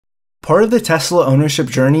Part of the Tesla ownership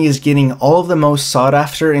journey is getting all of the most sought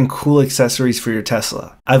after and cool accessories for your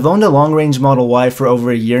Tesla. I've owned a long-range Model Y for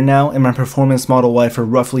over a year now and my performance Model Y for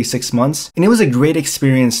roughly 6 months, and it was a great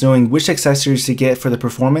experience knowing which accessories to get for the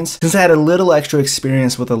performance since I had a little extra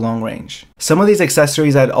experience with the long range. Some of these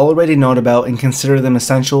accessories I'd already known about and consider them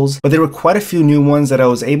essentials, but there were quite a few new ones that I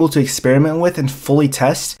was able to experiment with and fully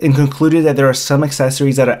test, and concluded that there are some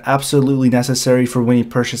accessories that are absolutely necessary for when you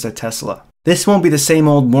purchase a Tesla. This won't be the same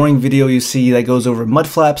old boring video you see that goes over mud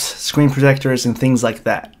flaps, screen protectors, and things like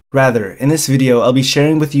that. Rather, in this video, I'll be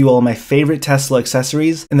sharing with you all my favorite Tesla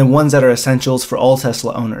accessories and the ones that are essentials for all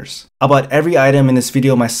Tesla owners. I bought every item in this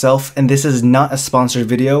video myself, and this is not a sponsored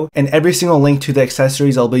video, and every single link to the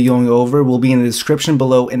accessories I'll be going over will be in the description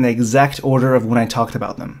below in the exact order of when I talked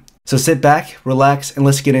about them. So sit back, relax, and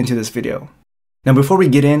let's get into this video. Now before we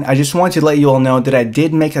get in, I just wanted to let you all know that I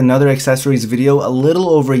did make another accessories video a little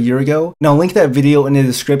over a year ago, and I'll link that video in the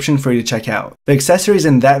description for you to check out. The accessories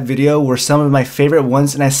in that video were some of my favorite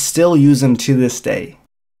ones and I still use them to this day.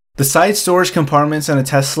 The side storage compartments on a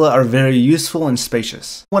Tesla are very useful and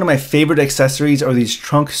spacious. One of my favorite accessories are these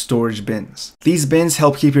trunk storage bins. These bins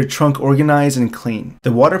help keep your trunk organized and clean.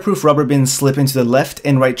 The waterproof rubber bins slip into the left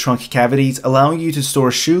and right trunk cavities, allowing you to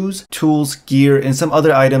store shoes, tools, gear, and some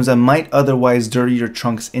other items that might otherwise dirty your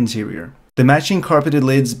trunk's interior. The matching carpeted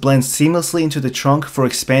lids blend seamlessly into the trunk for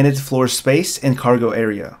expanded floor space and cargo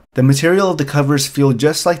area. The material of the covers feel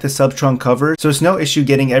just like the sub-trunk cover, so it's no issue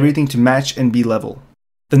getting everything to match and be level.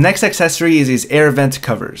 The next accessory is these air vent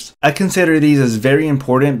covers. I consider these as very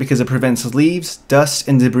important because it prevents leaves, dust,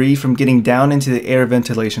 and debris from getting down into the air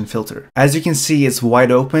ventilation filter. As you can see, it's wide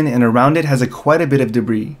open and around it has quite a bit of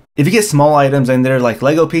debris. If you get small items in there like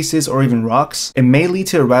Lego pieces or even rocks, it may lead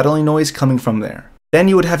to a rattling noise coming from there. Then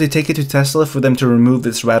you would have to take it to Tesla for them to remove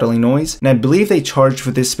this rattling noise, and I believe they charge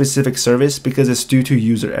for this specific service because it's due to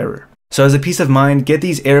user error. So as a peace of mind, get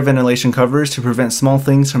these air ventilation covers to prevent small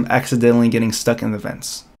things from accidentally getting stuck in the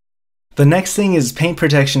vents. The next thing is paint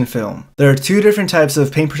protection film. There are two different types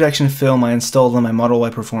of paint protection film I installed on my Model Y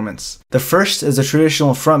Performance. The first is a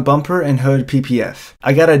traditional front bumper and hood PPF.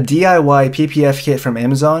 I got a DIY PPF kit from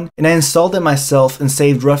Amazon, and I installed it myself and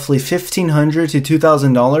saved roughly $1,500 to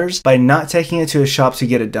 $2,000 by not taking it to a shop to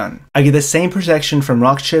get it done. I get the same protection from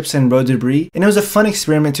rock chips and road debris, and it was a fun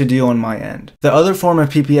experiment to do on my end. The other form of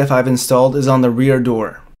PPF I've installed is on the rear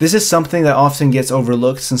door. This is something that often gets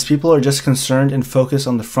overlooked since people are just concerned and focused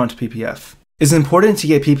on the front PPF. It's important to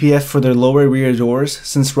get PPF for their lower rear doors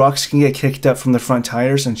since rocks can get kicked up from the front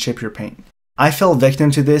tires and chip your paint. I fell victim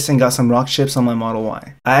to this and got some rock chips on my Model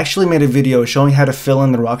Y. I actually made a video showing how to fill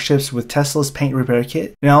in the rock chips with Tesla's paint repair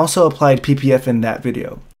kit, and I also applied PPF in that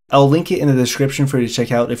video. I'll link it in the description for you to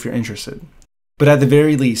check out if you're interested. But at the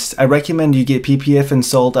very least, I recommend you get PPF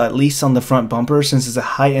installed at least on the front bumper since it's a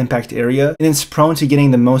high impact area and it's prone to getting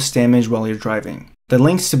the most damage while you're driving. The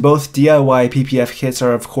links to both DIY PPF kits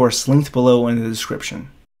are of course linked below in the description.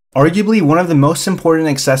 Arguably, one of the most important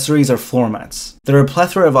accessories are floor mats. There are a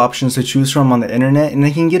plethora of options to choose from on the internet and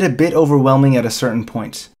it can get a bit overwhelming at a certain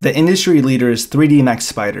point. The industry leader is 3D Max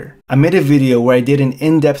Spider. I made a video where I did an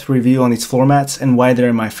in-depth review on these floor mats and why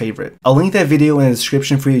they're my favorite. I'll link that video in the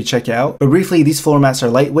description for you to check out, but briefly, these floor mats are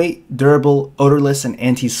lightweight, durable, odorless, and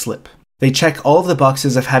anti-slip. They check all of the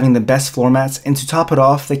boxes of having the best floor mats, and to top it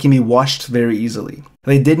off, they can be washed very easily.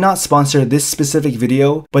 They did not sponsor this specific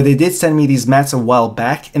video, but they did send me these mats a while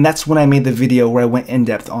back, and that's when I made the video where I went in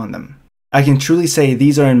depth on them. I can truly say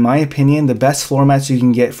these are, in my opinion, the best floor mats you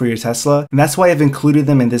can get for your Tesla, and that's why I've included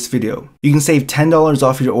them in this video. You can save $10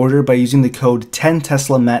 off your order by using the code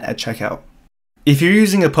 10TESLAMAT at checkout. If you're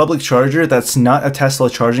using a public charger that's not a Tesla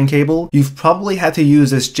charging cable, you've probably had to use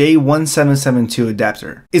this J1772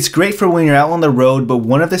 adapter. It's great for when you're out on the road, but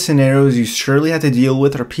one of the scenarios you surely have to deal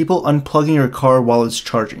with are people unplugging your car while it's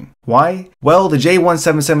charging. Why? Well, the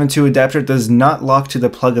J1772 adapter does not lock to the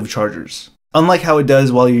plug of chargers, unlike how it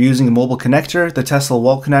does while you're using a mobile connector, the Tesla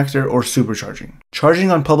wall connector, or supercharging. Charging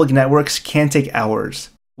on public networks can take hours.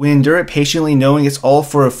 We endure it patiently knowing it's all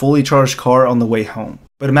for a fully charged car on the way home.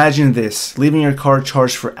 But imagine this, leaving your car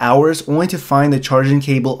charged for hours only to find the charging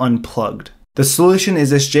cable unplugged. The solution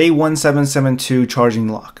is this J1772 charging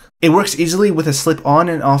lock. It works easily with a slip on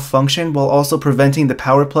and off function while also preventing the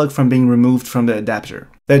power plug from being removed from the adapter.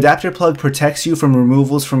 The adapter plug protects you from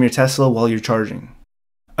removals from your Tesla while you're charging.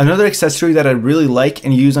 Another accessory that I really like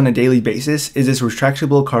and use on a daily basis is this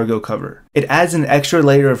retractable cargo cover. It adds an extra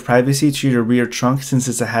layer of privacy to your rear trunk since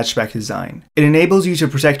it's a hatchback design. It enables you to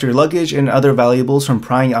protect your luggage and other valuables from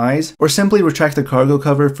prying eyes, or simply retract the cargo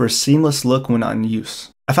cover for a seamless look when not in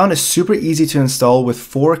use. I found it super easy to install with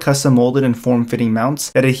 4 custom molded and form-fitting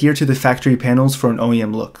mounts that adhere to the factory panels for an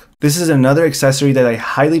OEM look. This is another accessory that I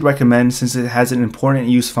highly recommend since it has an important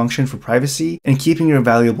use function for privacy and keeping your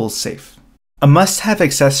valuables safe. A must-have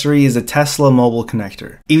accessory is a Tesla mobile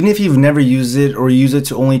connector. Even if you've never used it or use it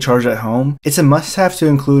to only charge at home, it's a must-have to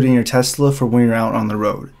include in your Tesla for when you're out on the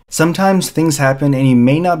road. Sometimes things happen and you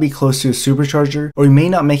may not be close to a supercharger, or you may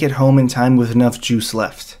not make it home in time with enough juice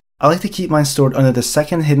left. I like to keep mine stored under the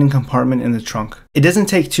second hidden compartment in the trunk. It doesn't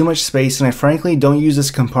take too much space and I frankly don't use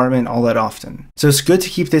this compartment all that often, so it's good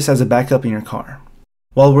to keep this as a backup in your car.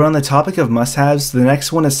 While we're on the topic of must-haves, the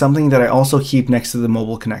next one is something that I also keep next to the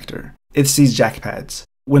mobile connector. It's these jack pads.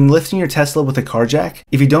 When lifting your Tesla with a car jack,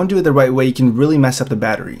 if you don't do it the right way, you can really mess up the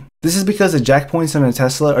battery. This is because the jack points on a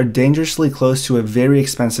Tesla are dangerously close to a very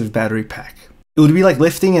expensive battery pack. It would be like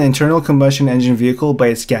lifting an internal combustion engine vehicle by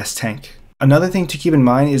its gas tank. Another thing to keep in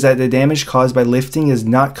mind is that the damage caused by lifting is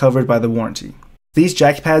not covered by the warranty. These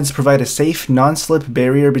jack pads provide a safe, non-slip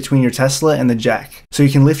barrier between your Tesla and the jack, so you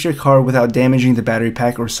can lift your car without damaging the battery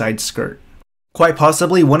pack or side skirt. Quite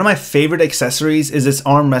possibly, one of my favorite accessories is this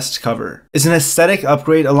armrest cover. It's an aesthetic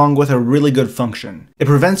upgrade along with a really good function. It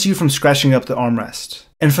prevents you from scratching up the armrest.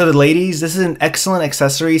 And for the ladies, this is an excellent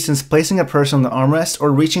accessory since placing a purse on the armrest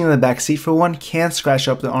or reaching in the back seat for one can scratch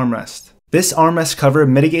up the armrest. This armrest cover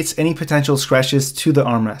mitigates any potential scratches to the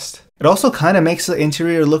armrest. It also kind of makes the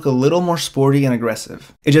interior look a little more sporty and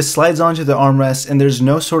aggressive. It just slides onto the armrest and there's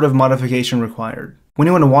no sort of modification required. When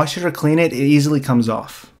you want to wash it or clean it, it easily comes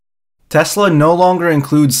off. Tesla no longer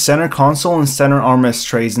includes center console and center armrest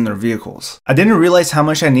trays in their vehicles. I didn't realize how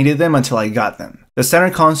much I needed them until I got them. The center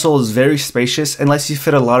console is very spacious and lets you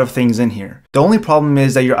fit a lot of things in here. The only problem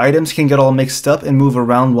is that your items can get all mixed up and move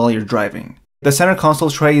around while you're driving. The center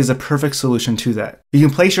console tray is a perfect solution to that. You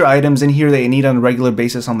can place your items in here that you need on a regular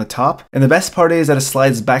basis on the top, and the best part is that it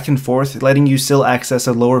slides back and forth, letting you still access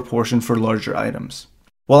a lower portion for larger items.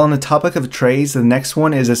 While on the topic of trays, the next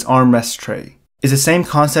one is this armrest tray. It's the same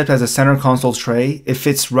concept as a center console tray. It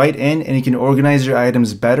fits right in and you can organize your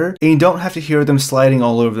items better, and you don't have to hear them sliding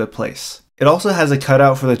all over the place. It also has a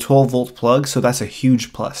cutout for the 12-volt plug, so that's a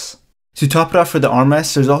huge plus. To top it off for the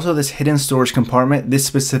armrest, there's also this hidden storage compartment this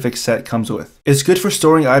specific set comes with. It's good for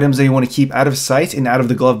storing items that you want to keep out of sight and out of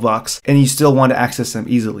the glove box, and you still want to access them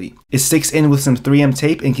easily. It sticks in with some 3M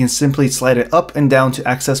tape and can simply slide it up and down to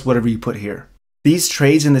access whatever you put here. These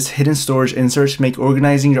trays and this hidden storage insert make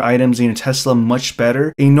organizing your items in your Tesla much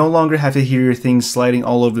better, and you no longer have to hear your things sliding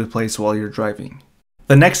all over the place while you're driving.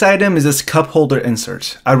 The next item is this cup holder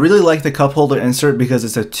insert. I really like the cup holder insert because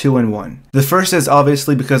it's a 2-in-1. The first is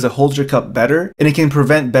obviously because it holds your cup better and it can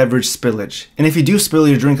prevent beverage spillage. And if you do spill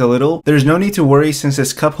your drink a little, there's no need to worry since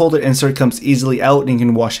this cup holder insert comes easily out and you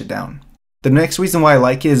can wash it down. The next reason why I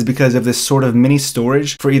like it is because of this sort of mini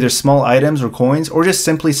storage for either small items or coins or just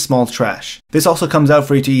simply small trash. This also comes out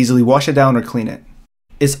for you to easily wash it down or clean it.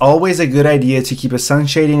 It's always a good idea to keep a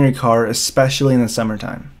sunshade in your car, especially in the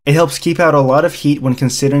summertime. It helps keep out a lot of heat when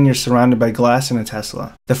considering you're surrounded by glass in a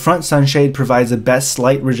Tesla. The front sunshade provides the best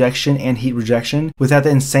light rejection and heat rejection without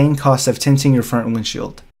the insane cost of tinting your front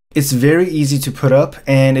windshield. It's very easy to put up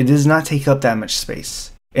and it does not take up that much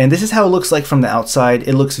space. And this is how it looks like from the outside.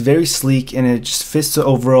 It looks very sleek and it just fits the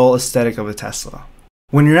overall aesthetic of a Tesla.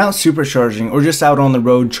 When you're out supercharging or just out on the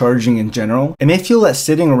road charging in general, it may feel that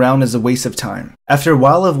sitting around is a waste of time. After a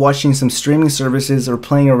while of watching some streaming services or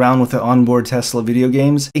playing around with the onboard Tesla video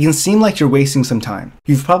games, it can seem like you're wasting some time.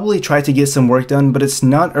 You've probably tried to get some work done, but it's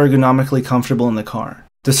not ergonomically comfortable in the car.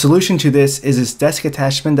 The solution to this is this desk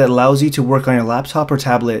attachment that allows you to work on your laptop or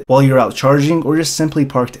tablet while you're out charging or just simply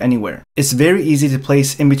parked anywhere. It's very easy to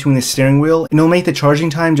place in between the steering wheel and it'll make the charging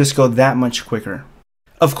time just go that much quicker.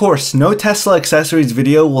 Of course, no Tesla accessories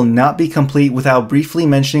video will not be complete without briefly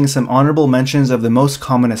mentioning some honorable mentions of the most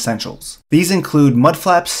common essentials. These include mud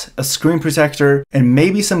flaps, a screen protector, and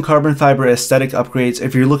maybe some carbon fiber aesthetic upgrades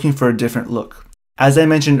if you're looking for a different look. As I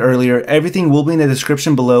mentioned earlier, everything will be in the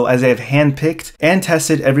description below as I have handpicked and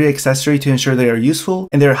tested every accessory to ensure they are useful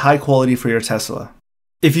and they are high quality for your Tesla.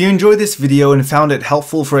 If you enjoyed this video and found it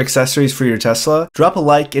helpful for accessories for your Tesla, drop a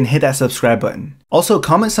like and hit that subscribe button. Also,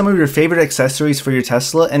 comment some of your favorite accessories for your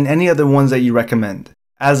Tesla and any other ones that you recommend.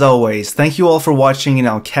 As always, thank you all for watching and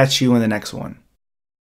I'll catch you in the next one.